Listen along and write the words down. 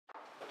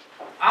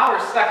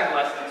Our second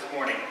lesson this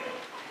morning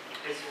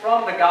is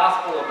from the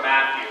Gospel of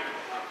Matthew,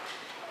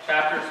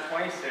 chapters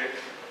 26,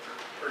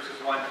 verses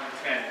 1 through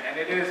 10. And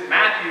it is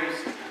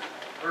Matthew's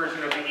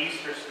version of the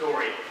Easter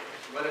story.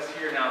 So let us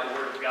hear now the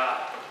Word of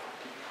God.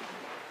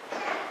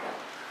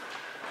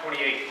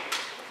 28,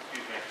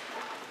 excuse me.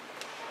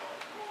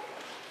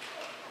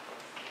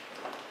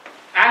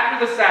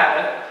 After the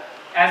Sabbath,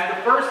 as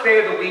the first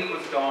day of the week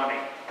was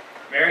dawning,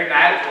 Mary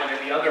Magdalene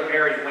and the other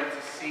Mary went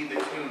to see the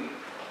tomb.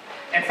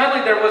 And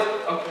suddenly there was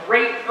a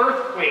great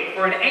earthquake,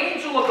 for an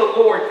angel of the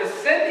Lord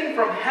descending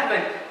from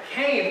heaven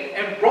came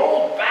and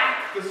rolled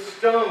back the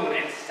stone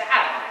and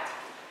sat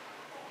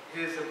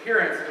on it. His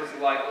appearance was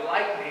like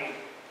lightning,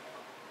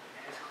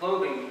 and his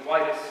clothing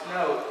white as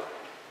snow.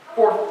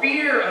 For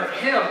fear of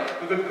him,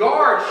 the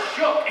guards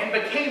shook and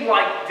became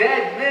like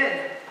dead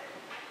men.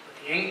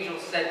 But the angel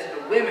said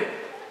to the women,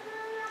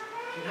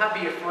 "Do not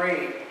be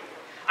afraid.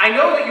 I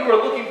know that you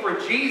are looking for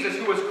Jesus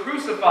who was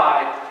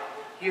crucified.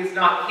 He is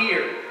not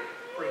here,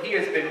 for he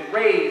has been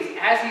raised,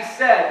 as he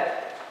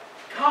said.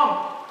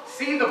 Come,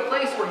 see the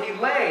place where he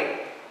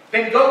lay.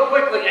 Then go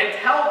quickly and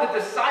tell the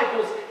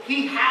disciples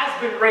he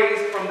has been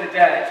raised from the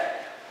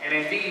dead. And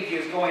indeed, he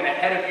is going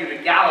ahead of you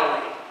to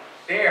Galilee.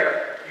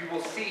 There you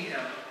will see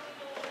him.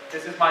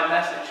 This is my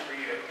message for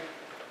you."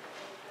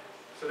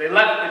 So they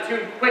left the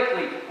tomb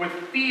quickly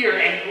with fear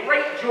and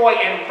great joy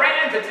and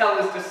ran to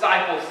tell his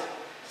disciples.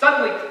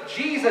 Suddenly,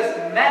 Jesus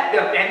met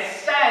them and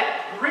said,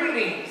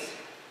 "Greetings."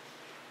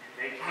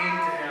 And they came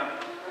to him,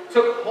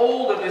 took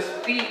hold of his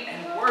feet,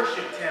 and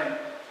worshipped him.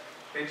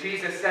 Then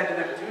Jesus said to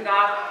them, "Do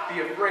not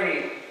be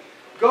afraid.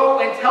 Go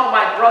and tell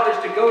my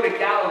brothers to go to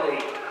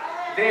Galilee.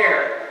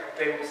 There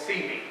they will see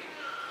me."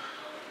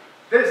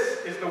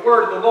 This is the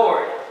word of the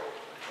Lord.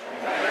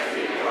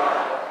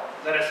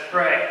 Let us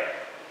pray.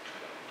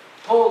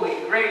 Holy,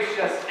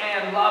 gracious,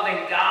 and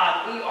loving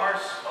God, we are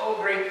so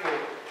grateful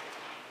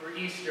for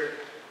Easter,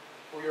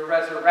 for your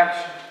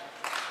resurrection,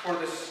 for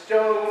the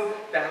stone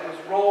that was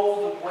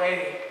rolled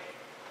away,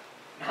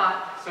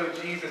 not so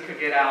Jesus could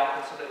get out,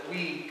 but so that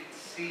we could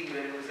see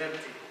that it was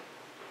empty.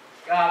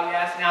 God, we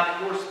ask now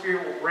that your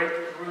Spirit will break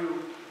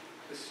through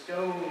the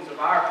stones of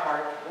our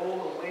heart,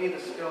 roll away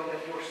the stone,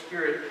 that your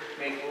Spirit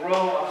may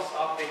grow us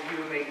up in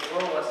you, may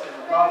grow us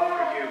in love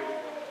for you,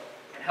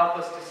 and help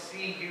us to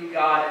see you,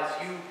 God,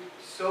 as you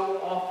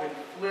so often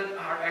flip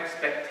our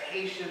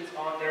expectations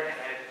on their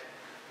head.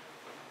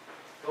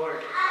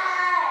 Lord,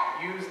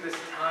 use this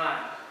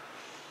time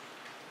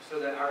so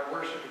that our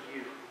worship of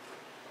you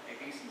may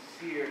be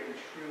sincere and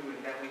true,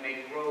 and that we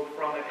may grow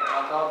from it in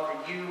our love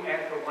for you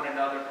and for one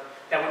another,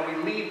 that when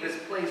we leave this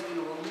place, we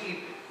will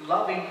leave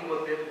loving you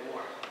a bit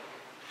more.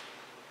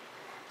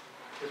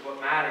 Because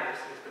what matters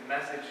is the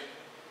message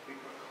we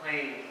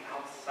proclaim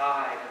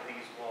outside of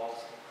these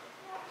walls.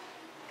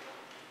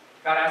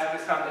 God, I ask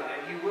this time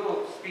that you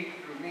will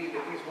speak through me,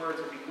 that these words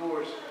will be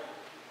yours.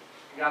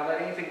 And God,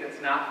 let anything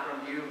that's not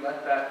from you,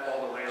 let that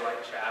fall away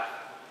like chaff.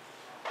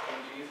 In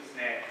Jesus'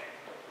 name,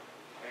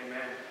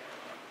 amen.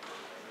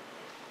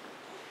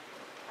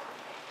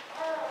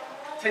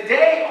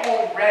 Today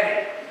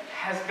already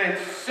has been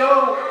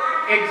so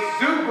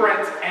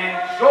exuberant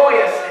and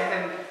joyous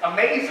and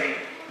amazing.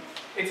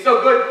 It's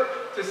so good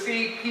to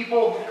see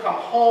people who come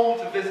home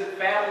to visit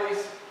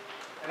families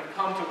and have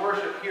come to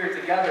worship here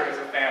together as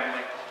a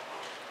family.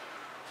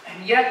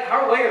 And yet,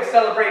 our way of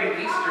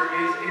celebrating Easter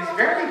is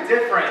very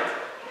different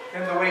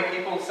than the way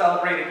people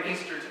celebrated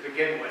Easter to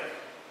begin with.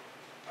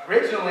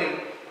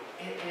 Originally,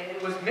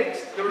 it was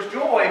mixed. There was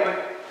joy,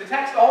 but the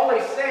text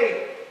always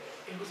say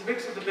it was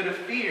mixed with a bit of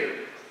fear,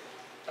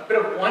 a bit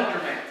of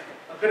wonderment,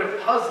 a bit of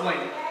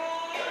puzzling.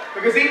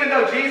 Because even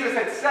though Jesus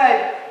had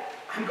said,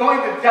 "I'm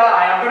going to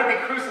die, I'm going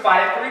to be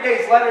crucified, and 3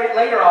 days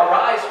later I'll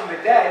rise from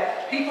the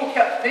dead," people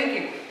kept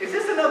thinking, is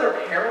this another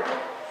parable?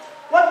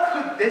 What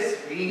could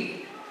this mean?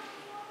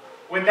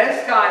 When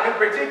this time in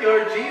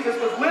particular, Jesus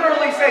was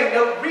literally saying,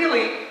 no,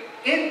 really,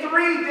 in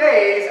 3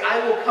 days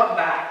I will come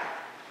back.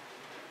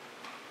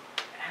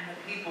 And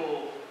the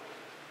people,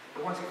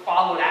 the ones who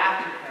followed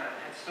after him,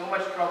 had so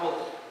much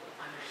trouble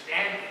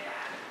understanding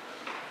that.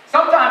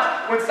 Sometimes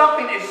when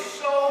something is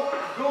so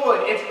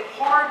good, it's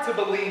hard to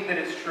believe that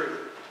it's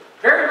true.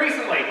 Very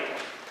recently,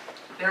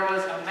 there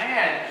was a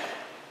man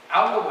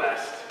out in the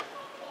West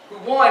who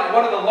won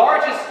one of the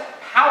largest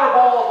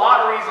Powerball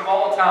lotteries of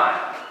all time.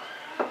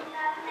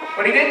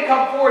 But he didn't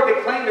come forward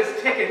to claim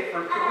his ticket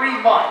for 3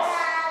 months.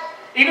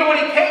 Even when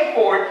he came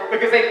forward,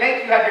 because they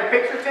make you have your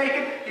picture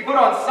taken, he put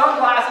on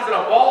sunglasses and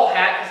a ball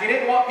hat because he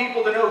didn't want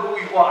people to know who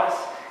he was.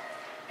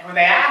 And when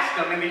they asked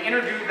him in the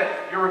interview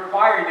that you're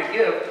required to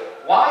give,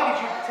 "Why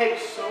did you take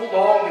so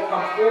long to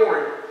come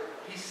forward?"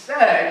 he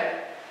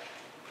said,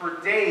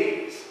 "For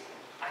days,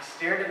 I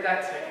stared at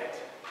that ticket,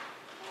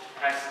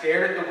 and I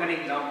stared at the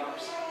winning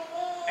numbers,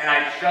 and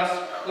I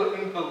just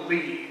couldn't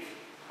believe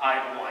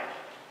I'd won."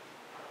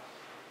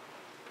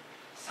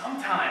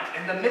 Sometimes,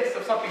 in the midst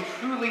of something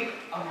truly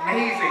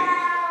amazing,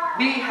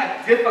 we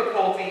have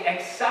difficulty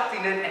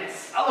accepting it and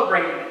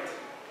celebrating it.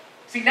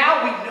 See,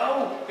 now we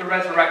know the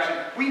resurrection.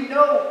 We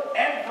know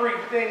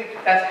everything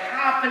that's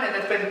happened and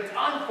that's been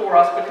done for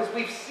us because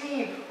we've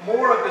seen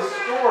more of the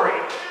story.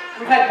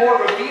 We've had more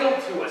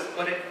revealed to us.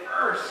 But at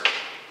first,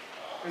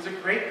 there's a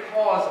great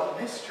cause of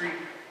mystery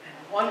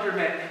and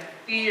wonderment and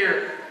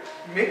fear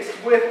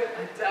mixed with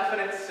a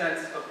definite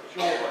sense of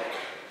joy.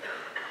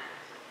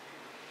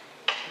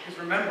 Because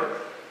remember,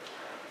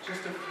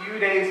 just a few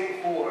days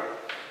before,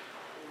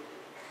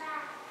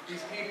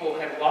 these people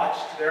had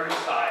watched their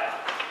Messiah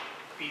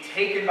be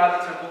taken by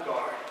the temple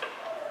guard.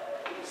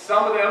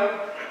 Some of them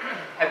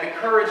had the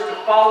courage to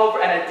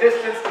follow at a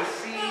distance to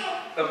see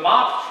the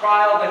mock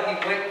trial that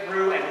he went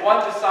through, and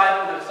one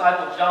disciple, the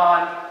disciple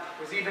John,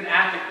 was even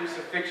at the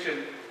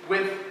crucifixion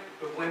with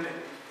the women,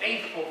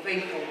 faithful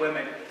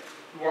women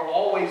who were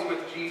always with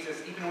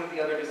Jesus, even when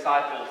the other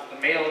disciples, the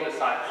male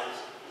disciples,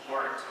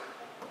 weren't.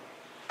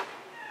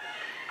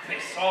 They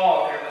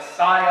saw their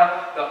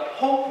Messiah, the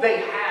hope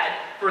they had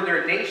for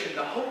their nation,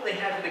 the hope they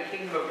had for the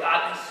kingdom of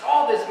God. They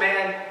saw this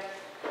man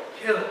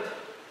killed.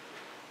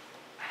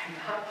 And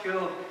not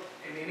killed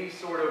in any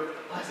sort of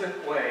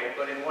pleasant way,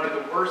 but in one of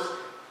the worst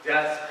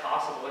deaths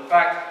possible. In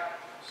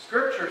fact,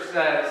 Scripture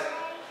says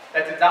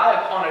that to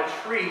die upon a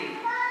tree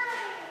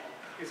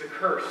is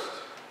accursed.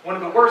 One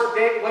of the worst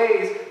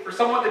ways for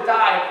someone to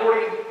die,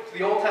 according to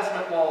the Old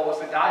Testament law, was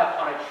to die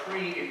upon a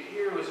tree. And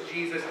here was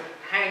Jesus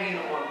hanging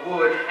on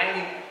wood,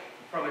 hanging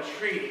from a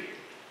tree,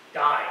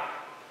 dying.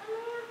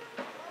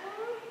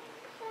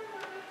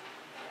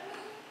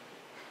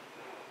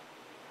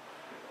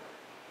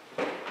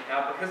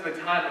 Now, because of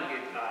the time when he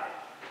had died,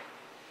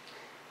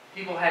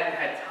 people hadn't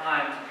had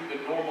time to do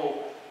the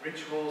normal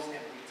rituals and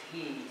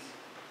routines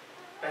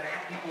that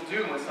people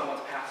do when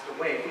someone's passed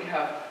away. We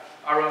have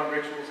our own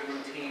rituals and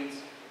routines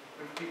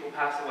when people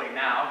pass away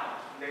now,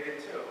 and they did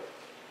too.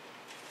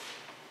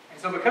 And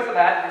so because of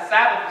that, the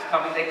Sabbath was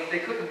coming, they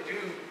couldn't do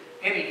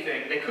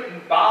anything. They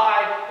couldn't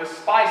buy the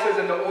spices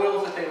and the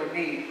oils that they would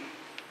need.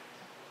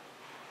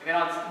 And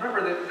then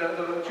remember,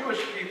 the Jewish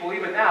people,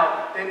 even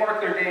now, they mark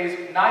their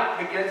days. Night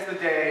begins the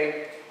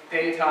day,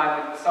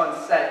 daytime, and the sun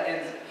set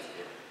ends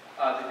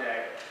the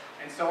day.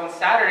 And so on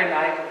Saturday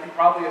night, you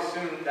probably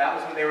assumed that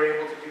was when they were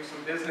able to do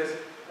some business,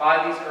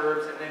 buy these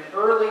herbs, and then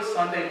early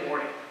Sunday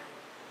morning,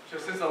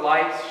 just as the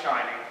light's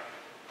shining,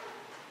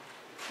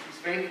 these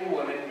faithful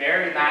women,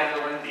 Mary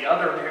Magdalene, the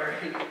other Mary,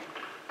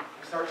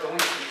 start going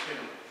to the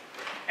tomb.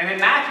 And then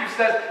Matthew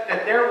says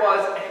that there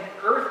was an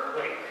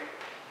earthquake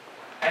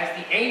as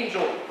the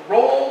angel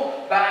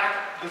rolled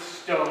back the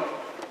stone.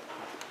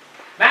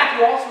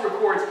 Matthew also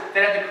records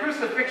that at the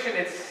crucifixion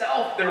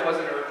itself there was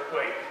an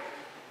earthquake.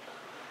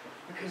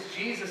 Because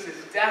Jesus'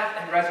 death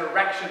and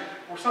resurrection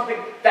were something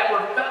that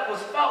was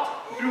felt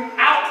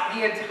throughout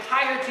the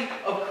entirety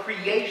of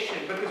creation.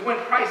 Because when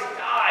Christ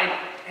died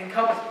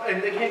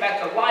and they came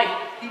back to life,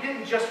 he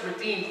didn't just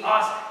redeem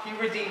us, he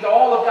redeemed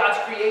all of God's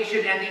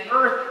creation, and the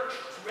earth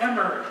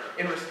tremored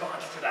in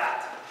response to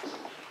that.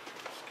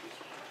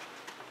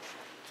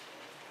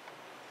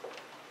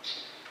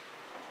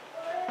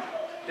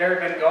 There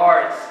had been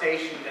guards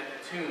stationed at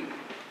the tomb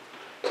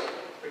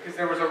because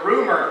there was a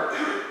rumor.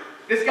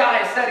 This guy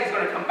has said he's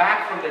going to come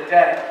back from the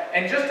dead.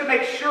 And just to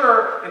make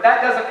sure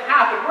that doesn't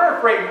happen, we're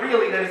afraid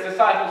really that his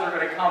disciples are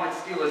going to come and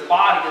steal his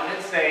body and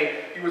then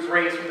say he was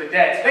raised from the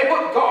dead. So they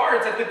put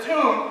guards at the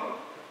tomb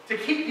to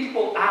keep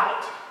people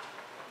out.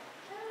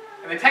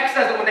 And the text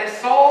says that when they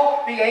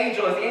saw the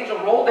angel, as the angel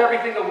rolled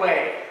everything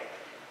away,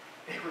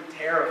 they were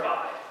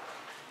terrified.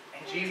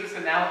 And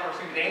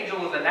the angel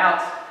was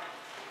announced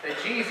that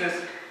Jesus,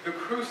 the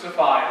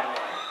crucified one,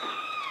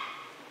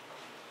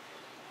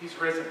 he's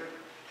risen.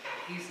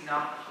 He's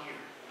not here.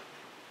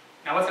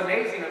 Now what's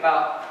amazing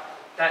about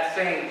that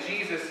saying,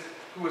 Jesus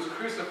who was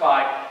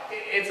crucified,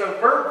 it's a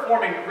verb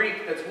form in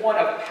Greek that's one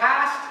of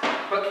past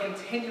but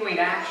continuing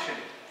action.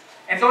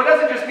 And so it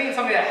doesn't just mean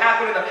something that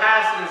happened in the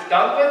past and is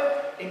done with.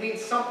 It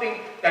means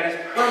something that is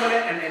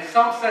permanent and in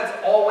some sense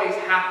always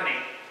happening.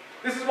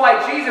 This is why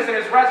Jesus in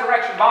his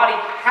resurrection body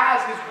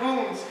has his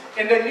wounds.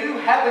 In the new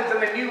heavens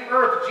and the new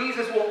earth,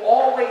 Jesus will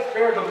always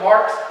bear the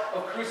marks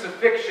of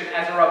crucifixion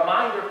as a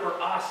reminder for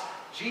us.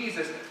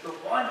 Jesus, the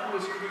one who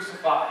was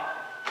crucified,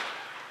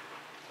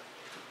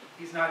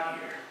 he's not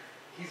here.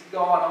 He's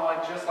gone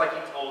on just like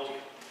he told you.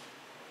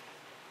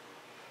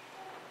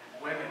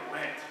 And women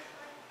went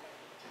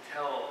to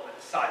tell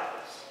the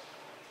disciples.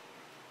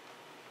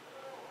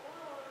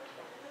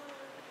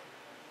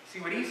 See,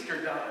 what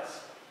Easter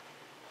does,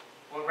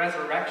 what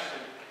resurrection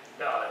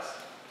does,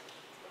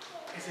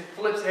 is it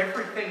flips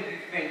everything you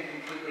think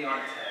completely on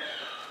its head.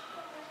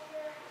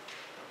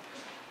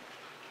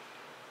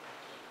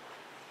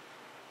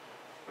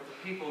 But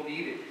the people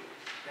needed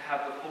to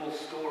have the full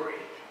story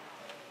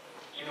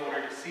in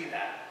order to see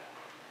that.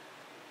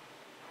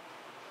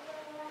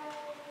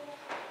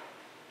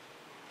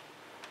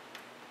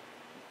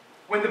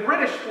 When the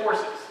British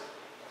forces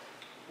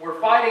were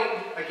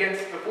fighting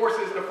against the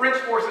French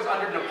forces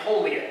under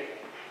Napoleon,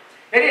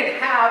 they didn't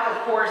have,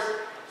 of course,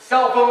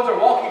 cell phones or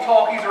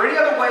walkie-talkies or any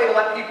other way to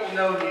let people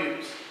know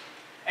news.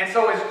 And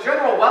so as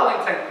General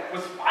Wellington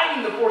was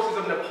fighting the forces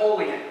of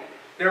Napoleon,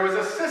 there was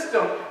a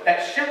system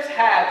that ships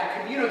had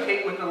to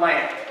communicate with the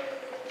land.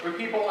 There were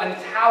people in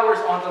towers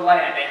on the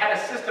land. They had a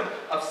system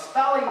of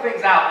spelling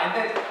things out, and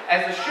then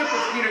as the ship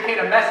would communicate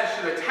a message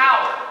to the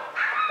tower,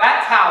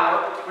 that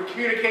tower would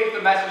communicate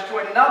the message to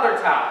another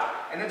tower,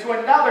 and then to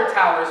another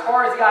tower as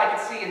far as the eye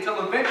could see,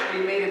 until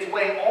eventually it made its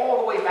way all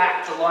the way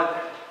back to London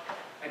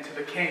and to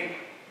the king.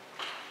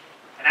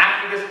 And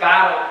after this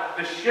battle,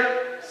 the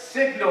ship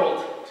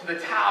signaled to the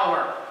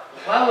tower,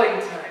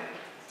 "Wellington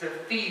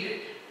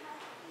defeated."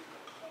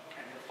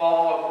 And the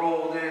fog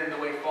rolled in the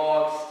way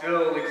fog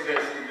still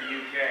exists in the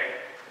UK.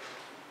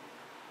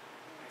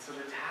 And so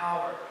the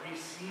tower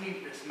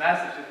received this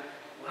message of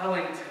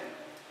Wellington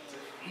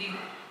defeated.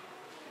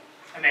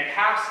 And they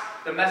passed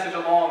the message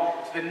along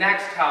to the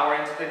next tower,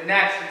 and to the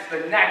next, and to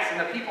the next. And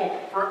the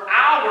people for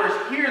hours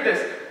hear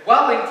this,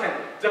 "Wellington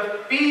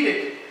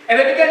defeated." And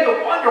they begin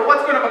to wonder,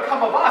 what's going to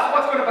become of us?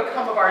 What's going to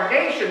become of our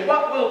nation?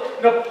 What will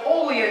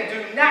Napoleon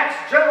do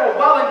next? General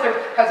Wellington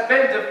has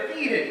been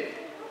defeated.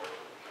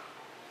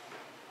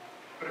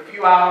 But a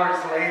few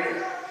hours later,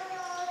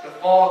 the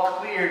fog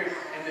cleared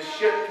and the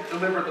ship could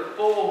deliver the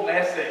full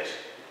message.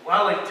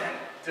 Wellington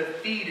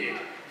defeated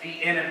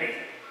the enemy.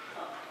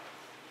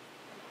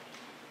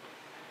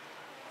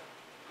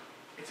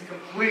 It's a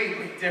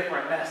completely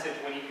different message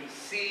when you can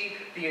see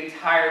the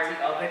entirety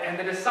of it. And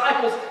the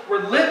disciples were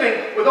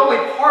living with only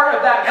part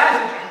of that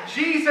message.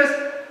 Jesus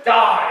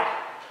died.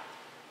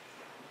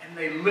 And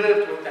they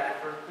lived with that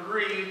for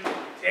 3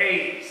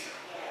 days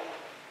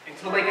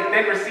until they could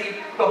then receive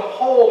the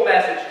whole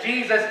message.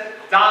 Jesus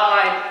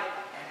died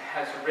and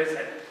has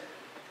risen.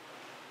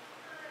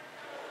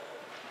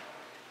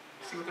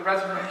 See, what the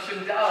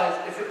resurrection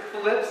does is it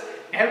flips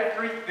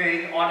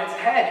everything on its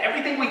head.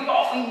 Everything we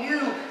thought we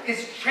knew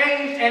is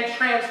changed and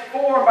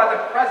transformed by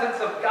the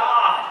presence of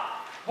God.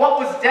 What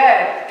was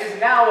dead is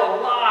now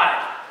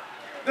alive.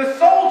 The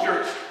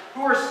soldiers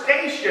who were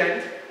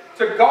stationed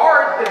to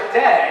guard the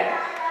dead,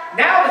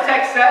 now the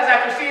text says,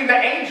 after seeing the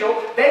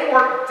angel, they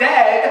were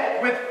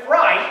dead with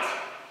fright.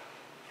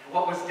 And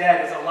what was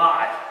dead is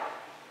alive.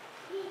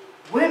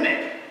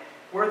 Women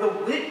were the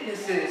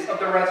witnesses of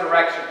the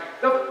resurrection,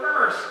 the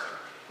first.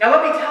 Now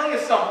let me tell you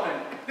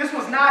something. This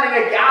was not an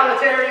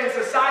egalitarian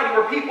society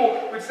where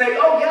people would say,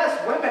 "Oh yes,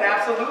 women,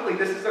 absolutely,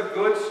 this is a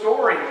good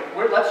story.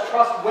 Let's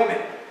trust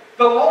women."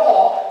 The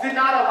law did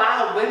not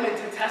allow women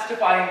to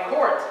testify in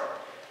court.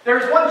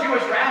 There's one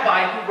Jewish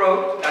rabbi who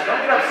wrote, now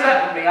don't get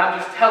upset with me, I'm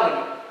just telling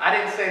you. I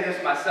didn't say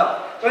this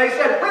myself. But they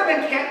said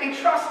women can't be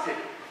trusted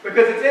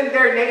because it's in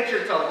their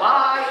nature to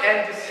lie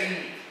and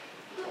deceive.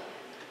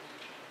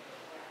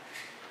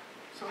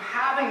 So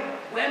having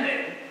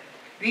women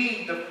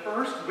be the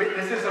first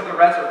witnesses of the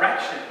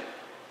resurrection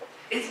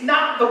is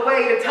not the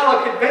way to tell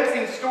a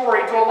convincing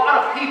story to a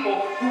lot of people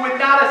who would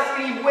not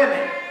esteem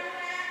women.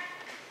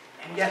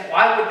 And yet,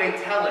 why would they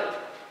tell it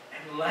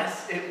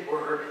unless it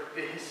were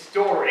the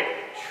historic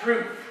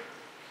truth?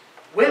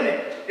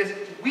 Women is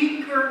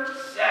weaker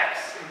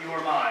sex in your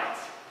minds.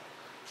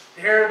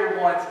 They're the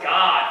ones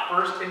God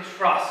first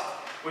entrusts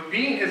with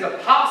being his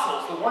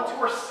apostles, the ones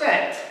who are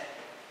sent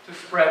to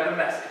spread the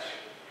message.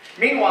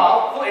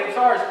 Meanwhile, as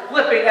far as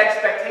flipping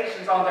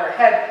expectations on their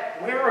head,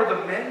 where are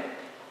the men?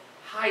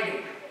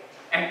 Hiding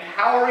and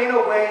cowering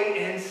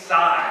away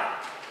inside.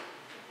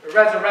 The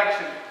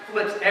resurrection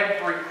flips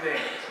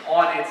everything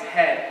on its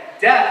head.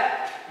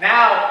 Death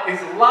now is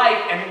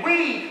life, and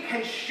we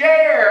can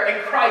share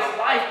in Christ's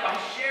life by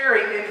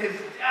sharing in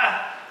his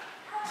death.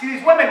 See,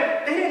 these women,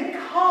 they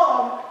didn't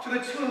come to the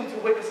tomb to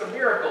witness a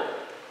miracle.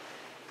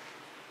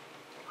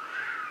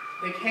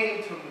 They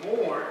came to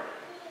mourn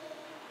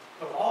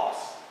the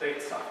loss they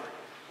had suffered.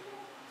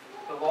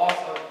 The loss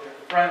of their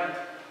friend,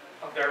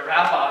 of their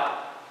rabbi,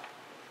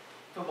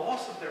 the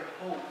loss of their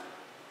hope.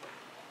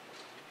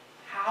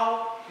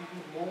 How do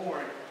you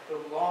mourn the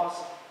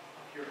loss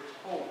of your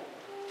hope?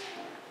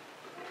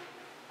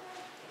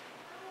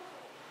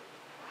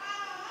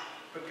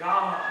 But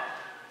God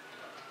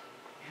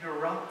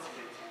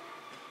interrupted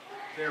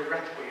their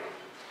requiem.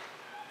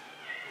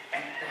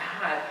 And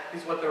that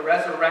is what the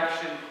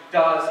resurrection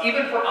does.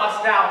 Even for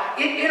us now,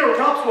 it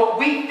interrupts what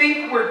we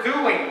think we're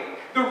doing.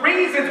 The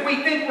reasons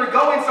we think we're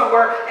going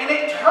somewhere, and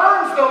it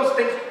turns those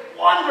things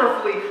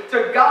wonderfully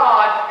to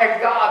God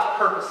and God's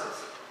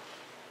purposes.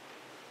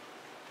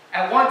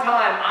 At one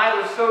time, I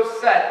was so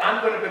set,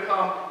 I'm going to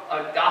become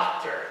a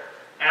doctor.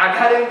 And I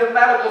got into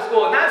medical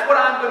school, and that's what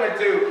I'm going to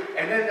do.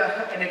 And then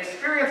an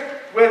experience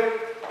with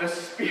the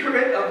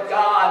Spirit of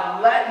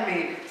God led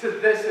me to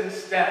this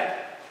instead.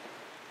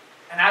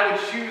 And I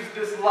would choose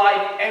this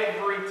life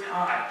every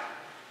time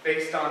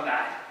based on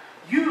that.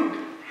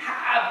 You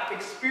have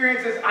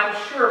experiences, I'm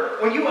sure,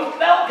 when you have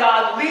felt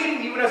God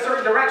leading you in a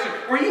certain direction,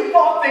 where you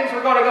thought things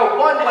were going to go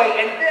one way,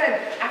 and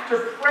then after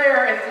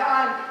prayer and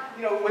time,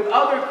 with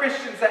other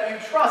Christians that you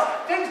trust,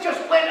 things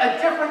just went a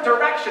different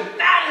direction.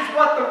 That is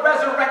what the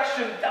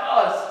resurrection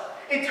does.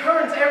 It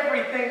turns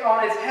everything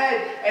on its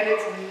head, and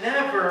it's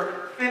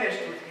never finished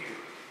with you.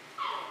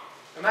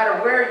 No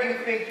matter where you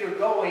think you're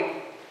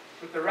going,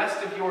 with the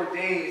rest of your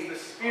days, the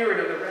Spirit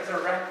of the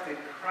resurrected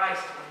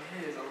Christ,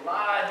 when it is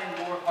alive in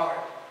your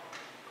heart,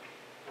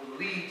 will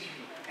lead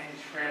you and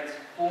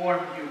transform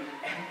you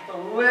and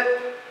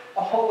flip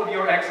all of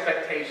your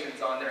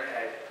expectations on their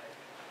head.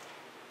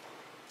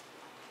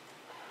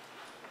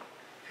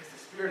 Because the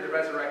Spirit of the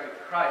resurrected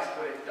Christ,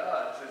 what it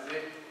does is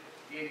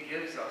it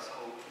gives us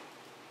hope.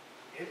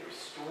 It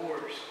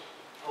restores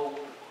hope.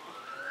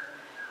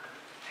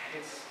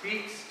 And it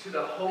speaks to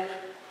the hope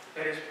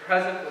that is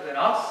present within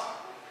us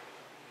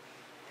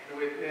and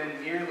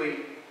within nearly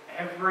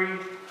every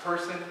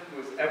person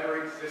who has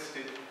ever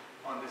existed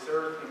on this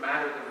earth, no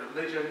matter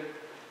the religion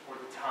or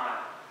the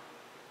time.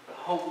 The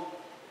hope,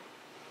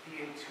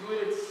 the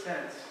intuitive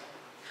sense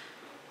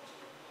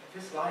that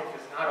this life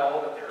is not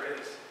all that there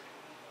is.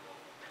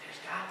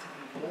 There's got to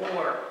be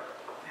more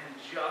than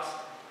just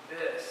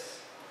this.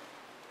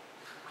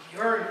 We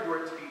yearn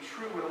for it to be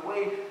true in a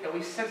way that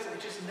we sensibly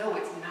just know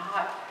it's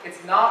not.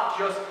 It's not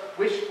just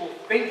wishful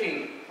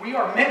thinking. We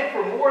are meant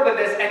for more than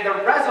this, and the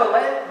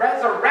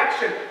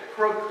resurrection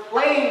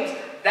proclaims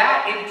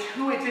that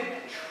intuitive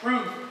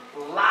truth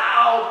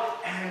loud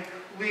and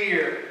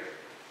clear.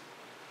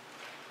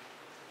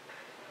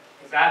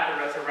 Because at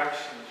the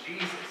resurrection,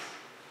 Jesus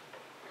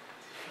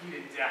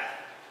defeated death.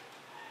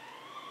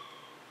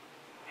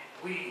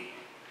 And we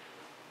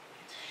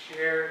get to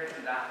share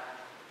in that.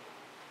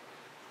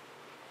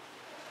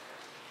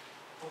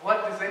 But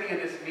what does any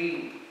of this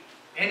mean?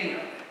 Any of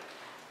it?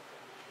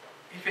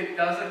 If it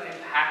doesn't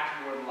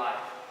impact your life.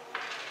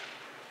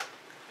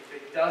 If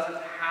it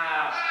doesn't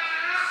have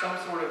some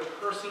sort of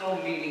personal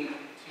meaning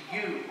to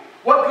you.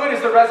 What good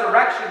is the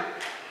resurrection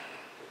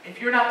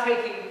if you're not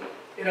taking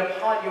it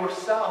upon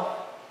yourself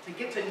to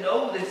get to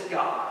know this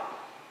God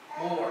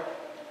more?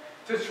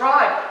 To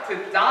try to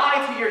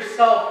die to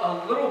yourself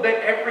a little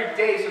bit every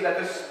day so that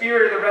the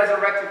Spirit of the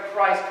resurrected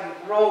Christ can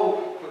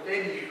grow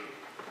within you.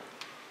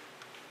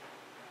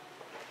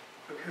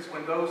 Because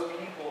when those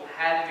people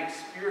had an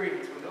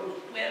experience, when those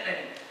women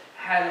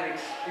had an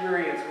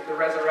experience with the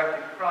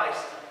resurrected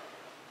Christ,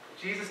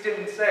 Jesus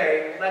didn't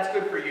say, that's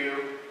good for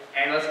you,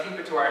 and let's keep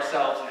it to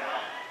ourselves now.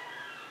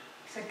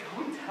 He said,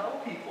 go and tell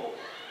people.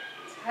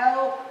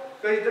 Tell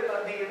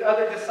the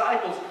other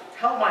disciples,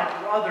 tell my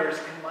brothers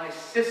and my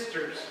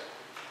sisters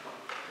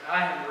that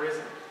I am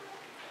risen.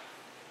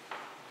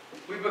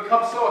 We've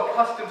become so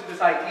accustomed to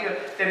this idea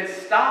that it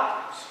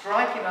stopped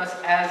striking us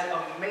as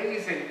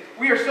amazing.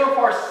 We are so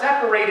far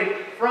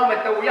separated from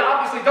it that we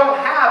obviously don't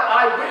have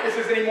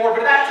eyewitnesses anymore.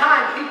 But at that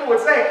time, people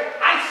would say,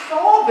 I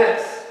saw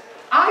this.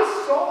 I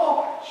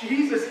saw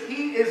Jesus.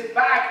 He is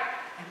back.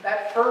 And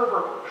that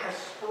fervor has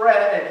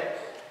spread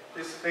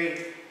this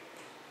faith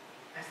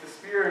as the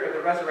Spirit of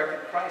the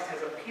resurrected Christ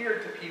has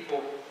appeared to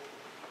people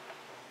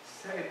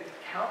said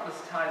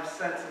countless times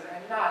since,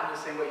 and not in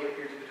the same way he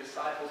appeared to the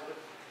disciples,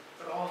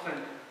 but often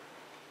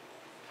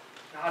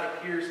God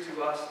appears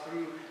to us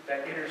through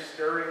that inner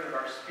stirring of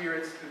our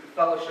spirits, through the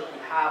fellowship we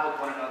have with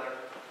one another,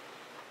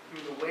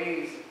 through the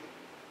ways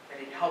that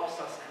he helps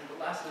us and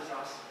blesses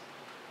us.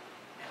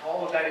 And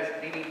all of that is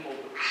meaningful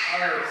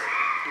because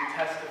we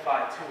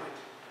testify to it,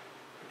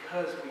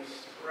 because we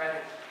spread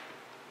it.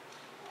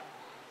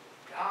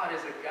 God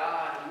is a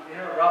God who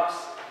interrupts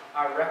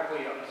our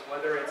requiems,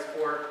 whether it's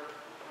for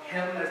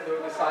him as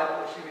the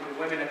the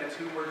women at the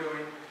tomb were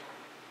doing,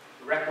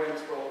 the requiems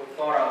for what we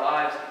thought our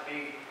lives could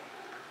be,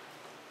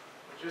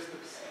 or just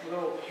the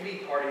little pity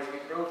parties we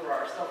throw for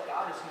ourselves.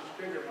 God is so much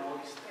bigger than all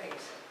these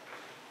things.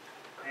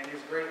 And in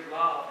his great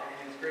love and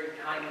in his great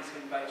kindness,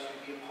 he invites you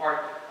to be a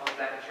part of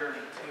that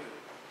journey too.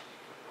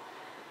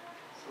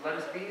 So let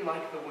us be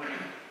like the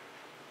women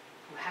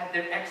who had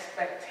their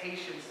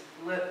expectations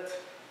flipped.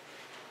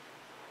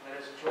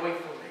 Let us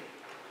joyfully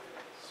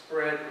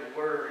spread the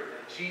word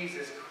that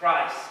Jesus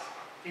Christ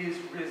is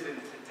risen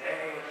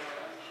today.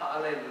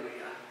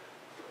 Hallelujah.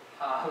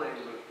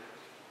 Hallelujah.